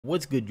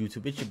What's good,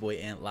 YouTube? It's your boy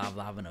Ant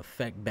Live in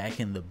Effect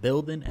back in the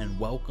building, and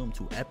welcome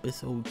to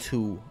episode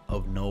 2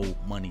 of No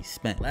Money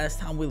Spent. Last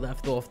time we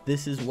left off,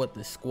 this is what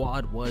the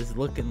squad was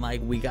looking like.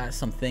 We got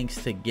some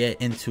things to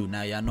get into.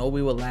 Now, y'all know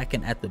we were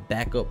lacking at the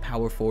backup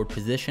power forward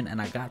position,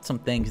 and I got some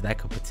things that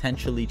could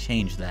potentially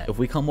change that. If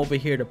we come over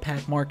here to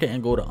pack market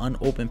and go to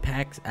unopened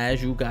packs,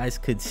 as you guys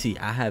could see,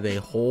 I have a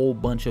whole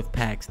bunch of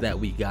packs that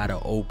we gotta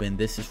open.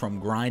 This is from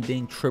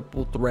grinding,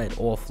 triple threat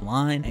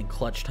offline, and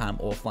clutch time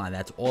offline.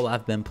 That's all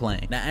I've been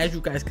playing. Now, as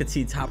you guys could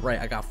see top right,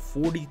 I got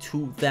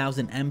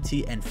 42,000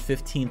 MT and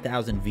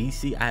 15,000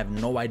 VC. I have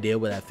no idea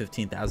where that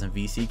 15,000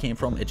 VC came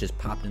from. It just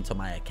popped into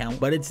my account,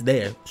 but it's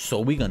there, so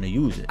we're gonna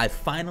use it. I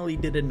finally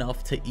did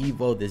enough to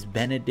evo this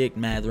Benedict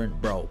Mathurin.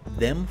 Bro,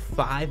 them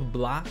 5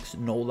 blocks,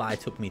 no lie,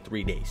 took me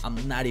 3 days.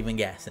 I'm not even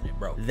gassing it,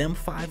 bro. Them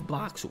 5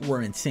 blocks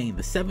were insane.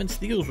 The 7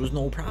 steals was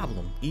no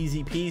problem.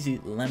 Easy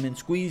peasy, lemon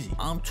squeezy.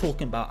 I'm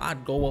talking about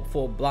I'd go up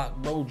for a block,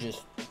 bro,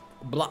 just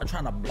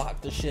trying to block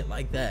the shit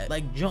like that,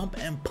 like jump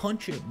and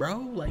punch it, bro,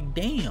 like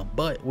damn.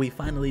 But we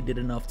finally did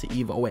enough to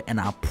evo it, and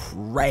I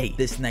pray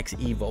this next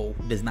evo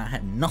does not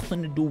have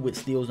nothing to do with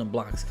steals and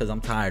blocks, because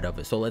I'm tired of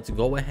it. So let's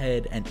go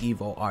ahead and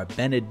evo our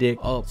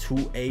Benedict up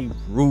to a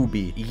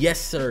ruby.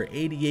 Yes sir,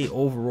 88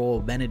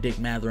 overall Benedict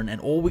Mathurin, and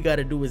all we got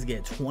to do is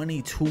get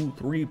 22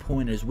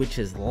 3-pointers, which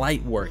is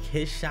light work.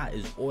 His shot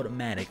is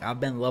automatic. I've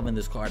been loving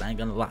this card, I ain't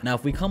gonna lie. Now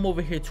if we come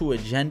over here to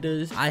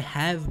agendas, I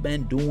have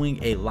been doing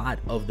a lot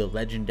of the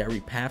legendary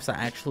paths. I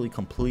actually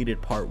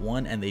completed part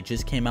 1, and they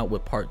just came out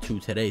with part 2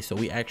 today, so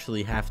we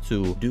actually have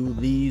to do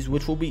these,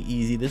 which will be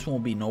easy. This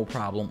won't be no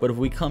problem. But if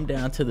we come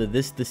down to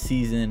the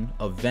season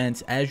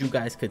events, as you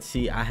guys could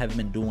see, I have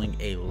been doing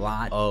a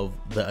lot of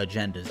the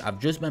agendas. I've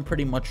just been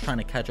pretty much trying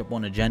to catch up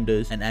on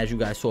agendas, and as you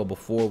guys saw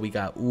before, we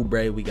got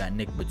Oubre, we got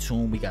Nick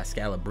Batum, we got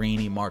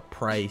Scalabrini, Mark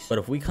Price. But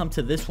if we come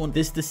to this one,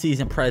 this the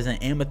season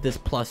present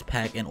Amethyst plus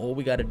pack, and all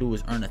we got to do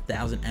is earn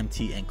 1,000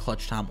 MT and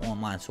clutch time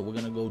online. So we're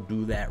gonna go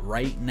do that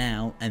right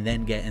now and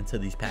then get into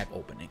these pack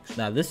openings.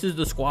 Now this is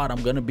the squad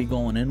I'm gonna be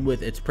going in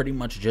with. It's pretty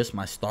much just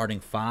my starting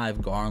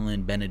 5: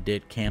 Garland,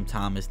 Benedict, Cam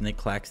Thomas, Nick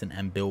Claxton,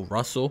 and Bill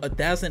Russell.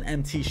 1,000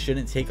 MT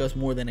shouldn't take us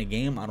more than a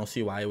game. I don't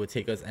see why it would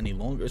take us any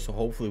longer, so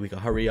hopefully we can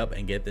hurry up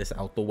and get this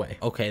out the way.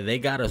 Okay, they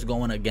got us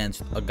going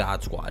against a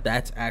god squad.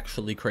 That's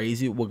actually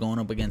crazy. We're going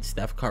up against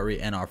Steph Curry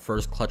in our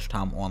first clutch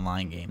time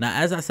online game. Now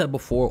as I said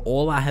before,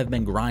 all I have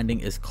been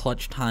grinding is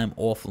clutch time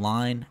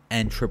offline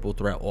and triple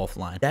threat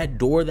offline. That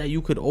door that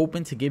you could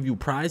open to give you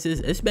prizes,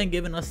 it's been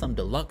giving us some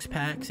deluxe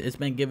packs, it's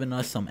been giving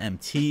us some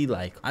MT.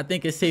 Like, I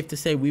think it's safe to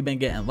say we've been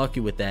getting lucky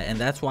with that, and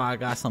that's why I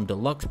got some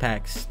deluxe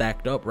packs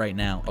stacked up right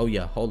now. Oh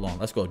yeah, hold on,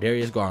 let's go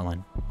Darius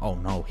Garland. Oh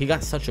no, he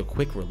got such a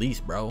quick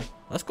release, bro.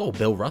 Let's go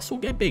Bill Russell,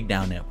 get big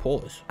down there.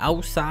 Pause.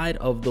 Outside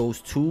of those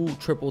 2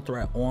 triple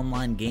threat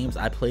online games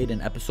I played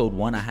in episode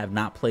 1, I have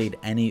not played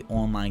any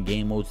online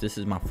game modes. This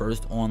is my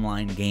first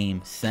online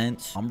game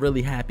since. I'm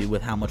really happy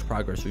with how much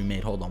progress we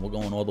made. Hold on, we're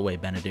going all the way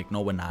Benedict.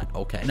 No, we're not.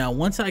 Okay, now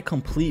once I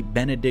complete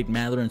Benedict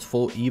Mathurin's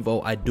full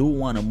evo, I do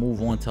want to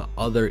move on to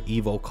other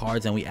evo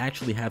cards, and we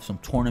actually have some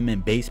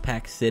tournament base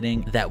packs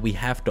sitting that we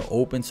have to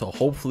open. So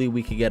hopefully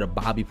we could get a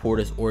Bobby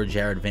Portis or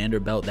Jared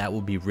Vanderbilt. That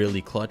would be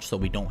really clutch, so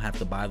we don't have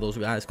to buy those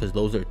guys, because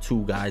those are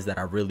 2 guys that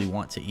I really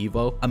want to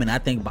evo. I mean, I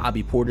think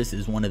Bobby Portis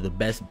is one of the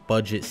best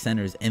budget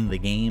centers in the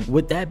game.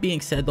 With that being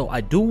said though,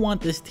 I do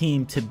want this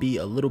team to be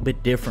a little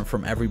bit different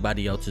from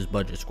everybody else's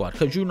budget squad,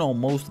 because you know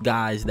most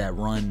guys that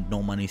run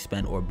no money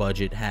spent or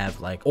budget have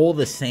like all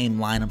the same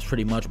lineups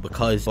pretty much,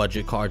 because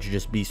budget cards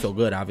just be so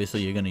good.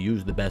 Obviously you're going to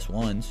use the best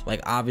ones.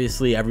 Like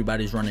obviously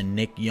everybody's running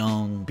Nick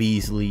Young,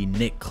 Beasley,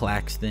 Nick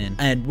Claxton,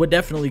 and we're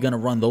definitely going to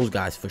run those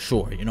guys for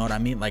sure. You know what I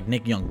mean? Like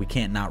Nick Young, we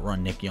can't not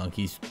run Nick Young.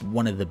 He's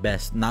one of the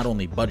best, not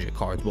only budget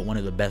cards, but one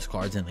of the best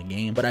cards in the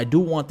game. But I do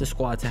want the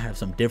squad to have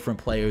some different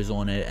players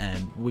on it,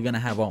 and we're gonna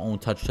have our own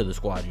touch to the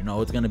squad. You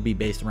know, it's gonna be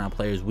based around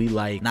players we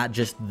like, not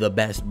just the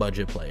best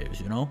budget players,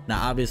 you know.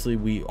 Now obviously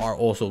we are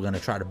also gonna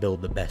try to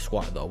build the best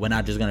squad though. We're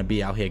not just gonna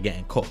be out here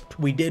getting cooked.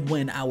 We did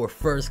win our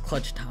first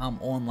clutch time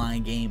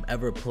online game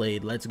ever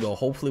played. Let's go.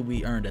 Hopefully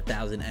we earned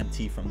 1,000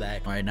 MT from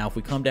that. All right, now if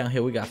we come down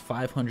here, we got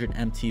 500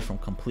 MT from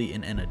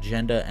completing an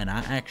agenda, and I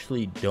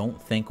actually don't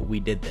think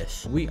we did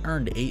this. We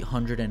earned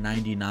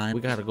 899.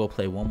 We gotta go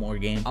play one more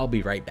game. I'll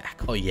be right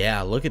back. Oh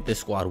yeah, look at this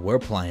squad we're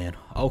playing.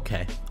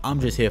 Okay, I'm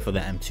just here for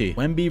the MT.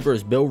 Wemby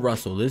versus Bill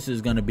Russell. This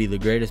is gonna be the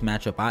greatest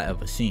matchup I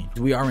ever seen.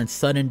 We are in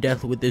sudden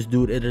death with this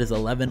dude. It is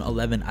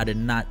 11-11. I did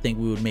not think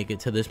we would make it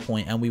to this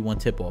point, and we won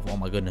tip off. Oh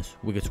my goodness,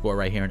 we could score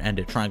right here and end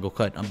it. Triangle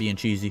cut. I'm being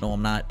cheesy. No,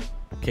 I'm not.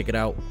 Kick it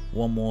out.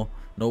 One more.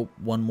 Nope.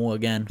 One more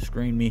again.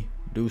 Screen me.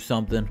 Do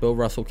something. Bill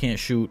Russell can't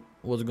shoot.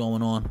 What's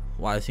going on?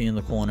 Why is he in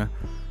the corner?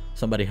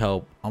 Somebody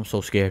help. I'm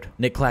so scared.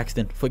 Nick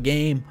Claxton for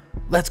game.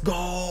 Let's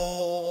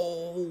go.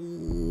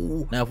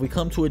 Now if we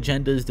come to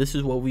agendas, this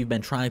is what we've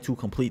been trying to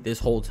complete this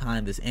whole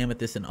time. This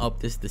amethyst and up,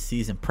 this the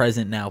season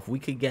present. Now if we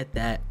could get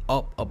that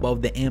up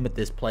above the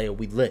amethyst player,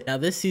 we lit. Now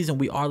this season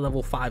we are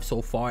level 5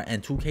 so far,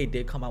 and 2K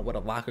did come out with a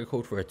locker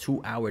code for a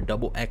 2-hour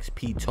double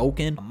XP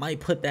token. I might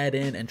put that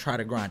in and try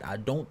to grind. I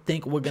don't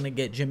think we're gonna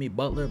get Jimmy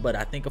Butler, but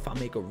I think if I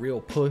make a real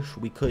push,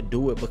 we could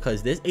do it,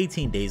 because there's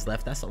 18 days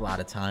left. That's a lot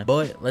of time.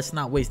 But let's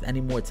not waste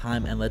any more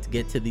time, and let's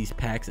get to these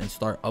packs and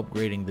start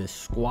upgrading this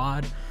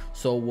squad.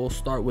 So we'll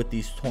start with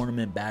these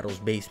tournament battles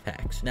base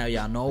packs. Now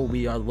y'all know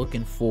we are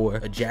looking for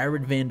a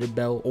Jared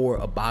Vanderbilt or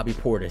a Bobby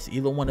Portis.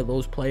 Either one of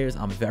those players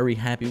I'm very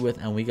happy with,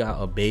 and we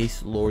got a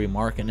base Lauri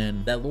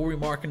Markkanen. That Lauri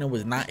Markkanen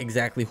was not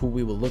exactly who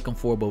we were looking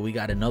for, but we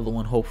got another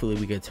one. Hopefully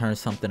we could turn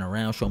something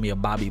around. Show me a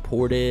Bobby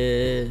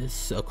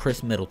Portis, a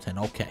Chris Middleton.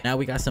 Okay, now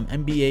we got some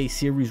NBA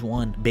Series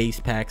 1 base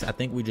packs. I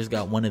think we just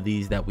got one of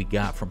these that we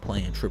got from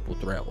playing Triple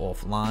Threat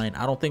offline.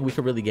 I don't think we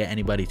could really get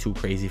anybody too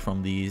crazy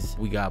from these.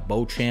 We got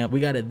Beauchamp.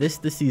 We got a this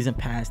the season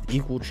past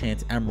Equal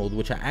Chance Emerald,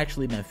 which I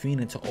actually been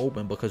fiending to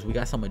open because we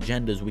got some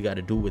agendas we got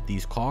to do with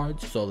these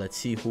cards. So let's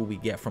see who we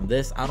get from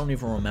this. I don't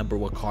even remember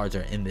what cards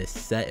are in this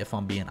set, if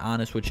I'm being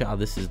honest with y'all.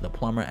 This is the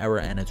Plumber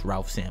era, and it's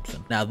Ralph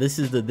Sampson. Now this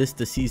is the this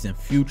the season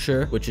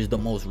future, which is the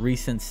most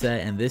recent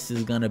set, and this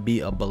is gonna be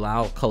a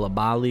Bilal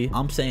Coulibaly.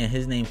 I'm saying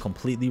his name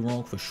completely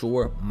wrong for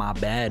sure, my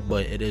bad,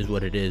 but it is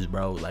what it is,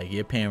 bro. Like,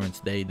 your parents,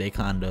 they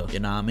kind of, you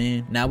know what I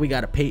mean. Now we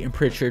got a Peyton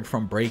Pritchard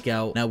from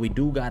Breakout. Now we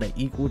do got an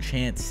Equal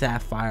Chance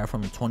Sapphire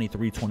from the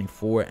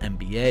 23-24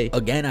 NBA.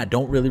 Again, I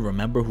don't really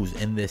remember who's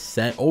in this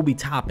set. Obi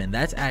Toppin,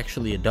 that's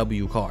actually a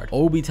W card.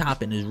 Obi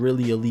Toppin is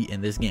really elite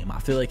in this game. I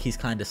feel like he's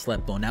kind of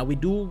slept on. Now we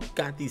do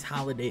got these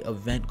holiday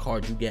event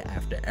cards you get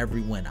after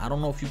every win. I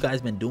don't know if you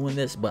guys been doing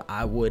this, but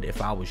I would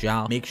if I was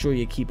y'all. Make sure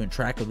you're keeping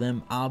track of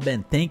them. I've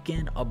been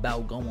thinking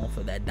about going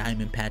for that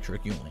Diamond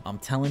Patrick Ewing. I'm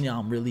telling y'all,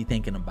 I'm really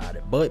thinking about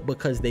it, but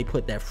because they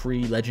put that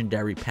free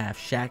legendary path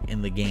Shaq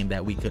in the game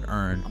that we could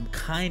earn, I'm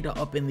kind of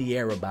up in the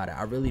air about it.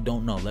 I really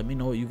don't know. Let me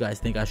know what you guys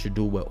think I should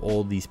do with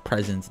all these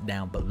presents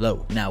down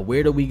below. Now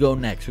where do we go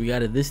next? We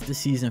got a this the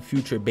season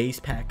future base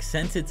pack.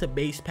 Since it's a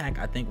base pack,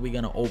 I think we're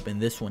gonna open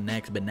this one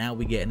next, but now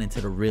we getting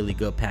into the really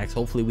good packs.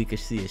 Hopefully we could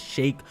see a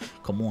shake.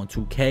 Come on,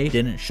 2K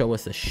didn't show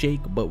us a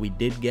shake, but we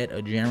did get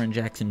a Jaren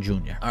Jackson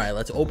Jr. All right,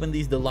 let's open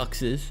these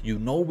deluxes. You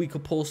know we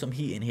could pull some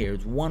heat in here.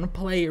 It's one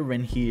player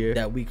in here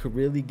that we could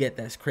really get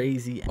that's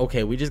crazy.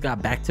 Okay, we just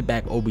got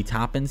back-to-back Obi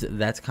Toppins.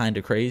 That's kind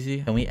of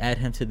crazy. Can we add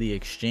him to the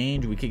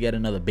exchange? We could get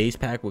another base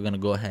pack. We're gonna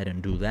go ahead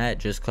and do that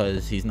just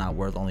because he's not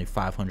worth only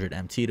 500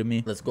 MT to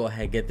me. Let's go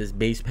ahead and get this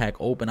base pack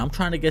open. I'm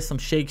trying to get some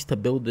shakes to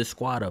build this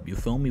squad up. You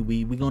feel me?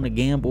 We gonna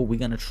gamble. We're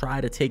gonna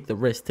try to take the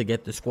risk to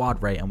get the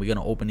squad right, and we're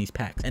gonna open these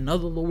packs.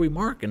 Another Lauri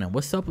Markkanen.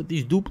 What's up with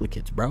these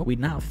duplicates, bro? We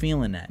not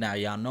feeling that. Now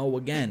y'all know,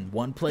 again,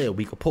 one player.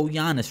 We could pull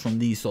Giannis from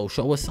these, so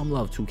show us some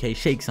love, 2K.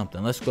 Shake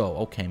something. Let's go.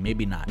 Okay,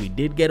 maybe not. We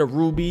did get a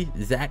Ruby,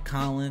 Zach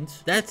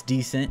Collins. That's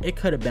decent. It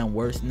could have been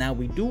worse. Now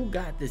we do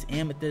got this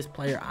Amethyst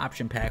player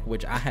option pack,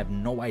 which I have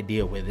no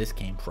idea where this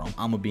came from.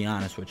 I'm gonna be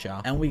honest with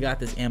y'all. And we got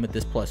this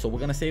Amethyst Plus, so we're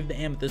gonna save the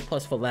Amethyst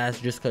Plus for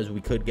last just because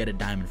we could get a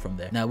diamond from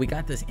there. Now we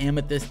got this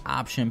Amethyst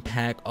option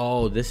pack.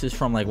 Oh, this is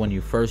from like when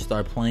you first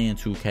start playing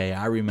 2K.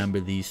 I remember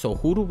these. So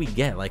who do we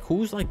get? Like,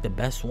 who's like the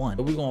best one?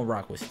 We're gonna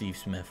rock with Steve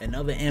Smith.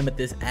 Another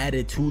Amethyst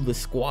added to the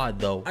squad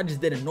though. I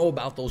just didn't know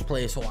about those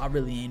players, so I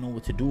really ain't know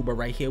what to do. But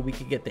right here we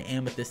could get the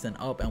Amethyst and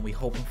up, and we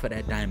hoping for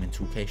that diamond.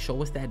 2K,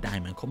 show us that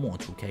diamond. Come on,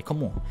 2K,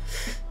 come on.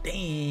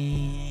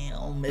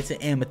 Damn, it's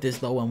an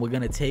Amethyst though, and we're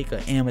gonna take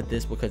an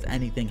Amethyst because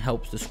anything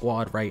helps the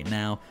squad right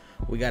now.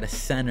 We got a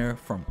center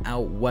from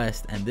out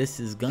west, and this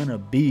is gonna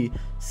be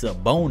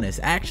Sabonis.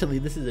 Actually,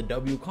 this is a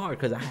W card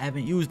because I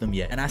haven't used them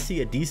yet, and I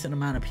see a decent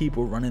amount of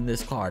people running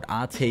this card.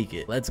 I'll take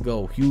it. Let's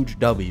go. Huge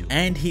W.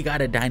 And he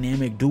got a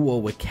dynamic duo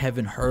with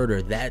Kevin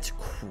Huerter. That's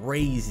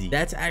crazy.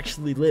 That's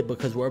actually lit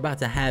because we're about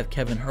to have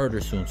Kevin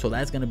Huerter soon, so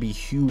that's gonna be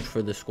huge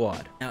for the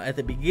squad. Now at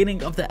the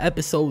beginning of the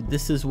episode,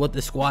 this is what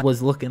the squad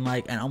was looking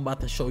like, and I'm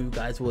about to show you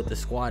guys what the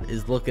squad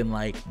is looking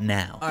like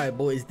now. All right,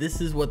 boys,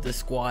 this is what the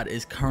squad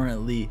is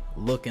currently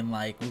looking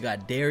like. We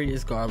got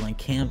Darius Garland,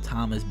 Cam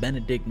Thomas,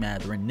 Benedict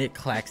Mathurin, Nick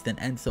Claxton,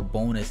 and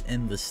Sabonis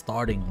in the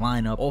starting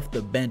lineup. Off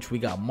the bench, we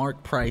got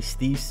Mark Price,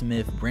 Steve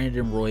Smith,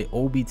 Brandon Roy,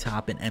 Obi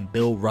Toppin, and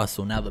Bill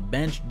Russell. Now the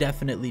bench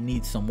definitely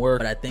needs some work,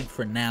 but I think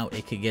for now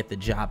it could get the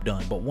job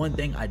done. But one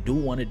thing I do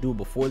want to do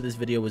before this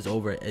video is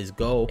over is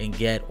go and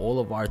get all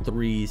of our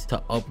threes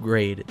to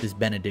upgrade this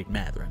Benedict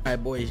Mathurin. All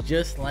right, boys,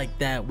 just like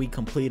that, we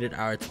completed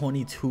our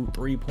 22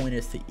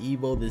 3-pointers to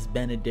Evo this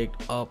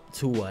Benedict up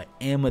to an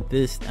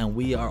Amethyst, and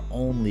we are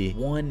only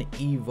one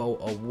Evo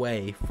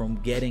away from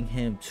getting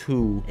him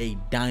to a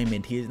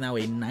diamond. He is now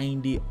a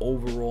 90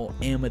 overall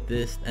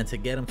Amethyst, and to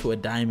get him to a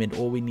diamond,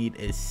 all we need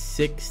is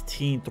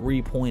 16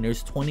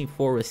 3-pointers,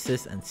 24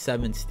 assists, and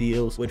 7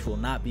 steals, which will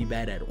not be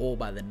bad at all.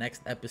 By the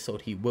next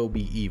episode, he will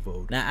be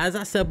Evo'd. Now, as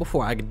I said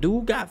before, I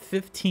do got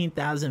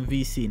 15,000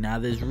 VC. Now,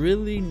 there's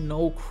really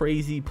no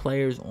crazy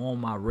players on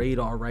my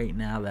radar right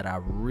now that I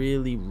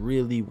really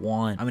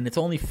want. I mean, it's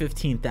only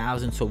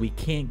 15,000, so we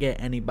can't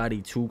get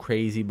anybody too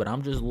crazy, but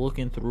I'm just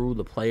looking through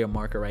the player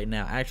market right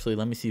now. Actually,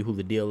 let me see who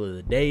the deal of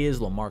the day is.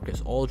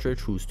 LaMarcus Aldridge,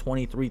 who's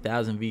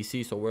 23,000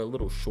 VC, so we're a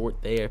little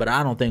short there. here, but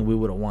I don't think we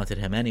would have wanted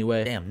him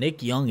anyway. Damn,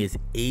 Nick Young is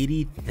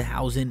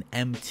 80,000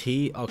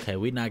 MT. Okay,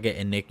 we're not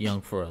getting Nick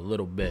Young for a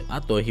little bit. I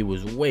thought he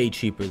was way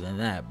cheaper than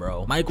that,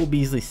 bro. Michael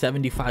Beasley,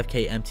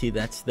 75k MT.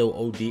 That's still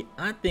OD.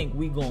 I think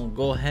we gonna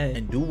go ahead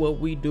and do what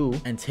we do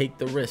and take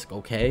the risk,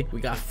 okay?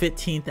 We got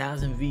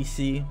 15,000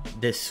 VC.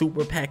 This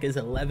super pack is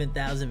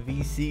 11,000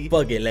 VC.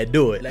 Fuck it, let's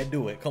do it. Let's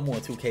do it. Come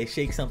on, 2K.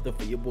 Shake something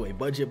for your boy.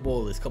 Budget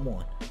ballers, come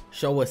on.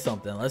 Show us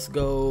something. Let's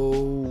go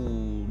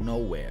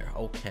nowhere.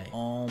 Okay.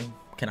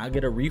 Can I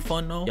get a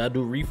refund though? Y'all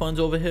do refunds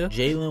over here?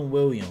 Jalen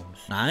Williams.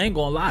 Now, I ain't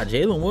gonna lie.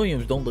 Jalen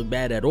Williams don't look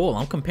bad at all.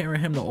 I'm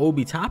comparing him to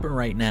Obi Toppin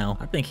right now.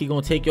 I think he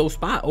gonna take your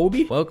spot,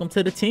 Obi. Welcome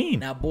to the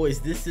team. Now, boys,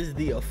 this is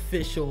the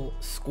official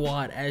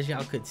squad. As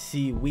y'all could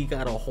see, we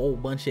got a whole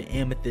bunch of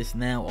amethysts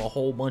now, a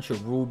whole bunch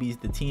of rubies.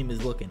 The team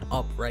is looking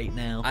up right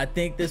now. I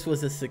think this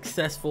was a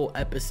successful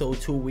episode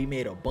 2. We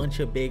made a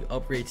bunch of big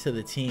upgrades to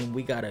the team.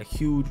 We got a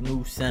huge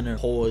new center.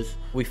 Pause.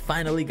 We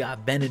finally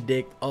got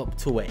Benedict up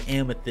to an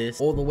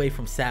amethyst all the way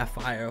from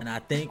Sapphire. And I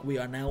think we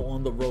are now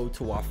on the road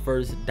to our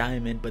first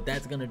diamond. But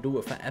that's gonna do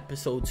it for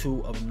episode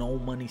 2 of No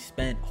Money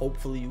Spent.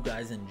 Hopefully you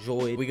guys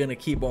enjoyed. We're gonna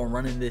keep on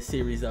running this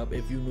series up.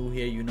 If you're new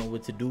here, you know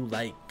what to do.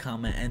 Like,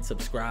 comment, and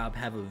subscribe.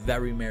 Have a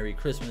very Merry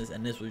Christmas.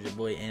 And this was your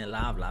boy Ant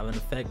Live in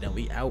Effect, and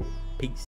we out. Peace.